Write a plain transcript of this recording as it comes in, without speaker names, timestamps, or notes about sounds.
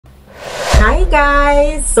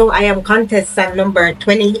guys, so I am contestant number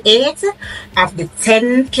 28 of the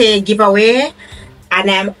 10K giveaway, and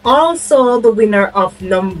I'm also the winner of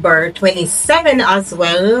number 27 as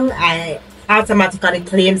well. I automatically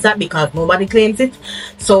claims that because nobody claims it,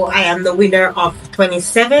 so I am the winner of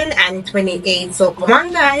 27 and 28. So come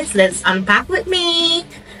on guys, let's unpack with me.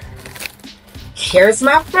 Here's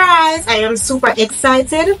my prize. I am super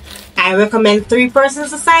excited. I recommend 3 persons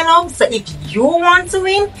to sign up. So if you want to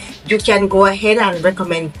win, you can go ahead and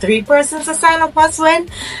recommend 3 persons to sign up as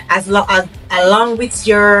well, along with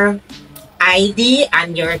your ID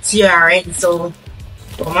and your TRN. So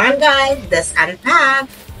come on guys, let's unpack.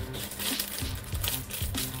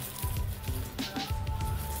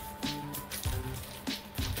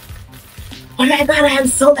 Oh my god, I am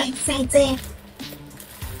so excited.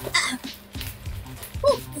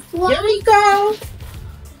 Here we go.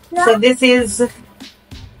 No. So this is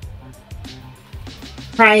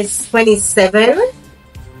price 27.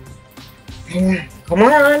 Come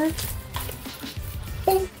on.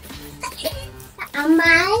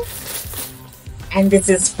 And this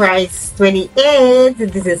is price 28.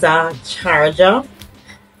 This is a charger.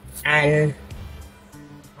 And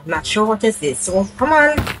I'm not sure what is this. So come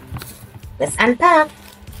on. Let's unpack.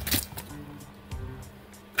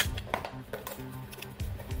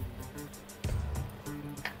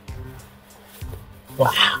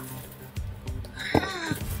 Wow.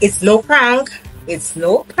 It's no prank. It's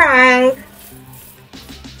no prank.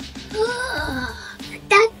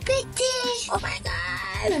 That's pretty. Oh my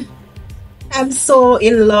god. I'm so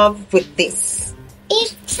in love with this.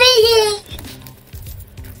 It's pretty.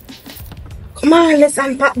 Come on, let's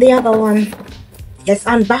unpack the other one. Let's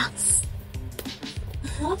unbox.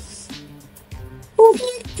 Oh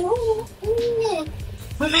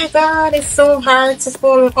my god, it's so hard to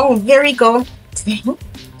pull. Oh, here we go.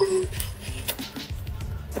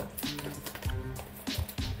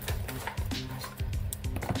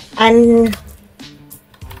 And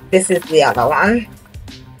this is the other one.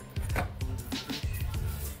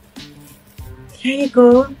 Here you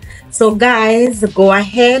go. So guys, go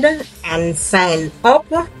ahead and sign up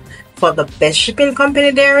for the best shipping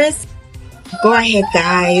company there is. Go ahead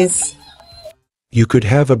guys. You could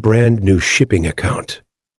have a brand new shipping account.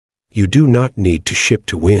 You do not need to ship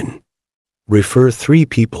to win. Refer 3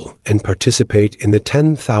 people and participate in the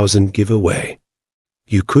 10,000 giveaway.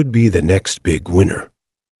 You could be the next big winner.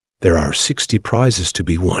 There are 60 prizes to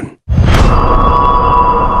be won.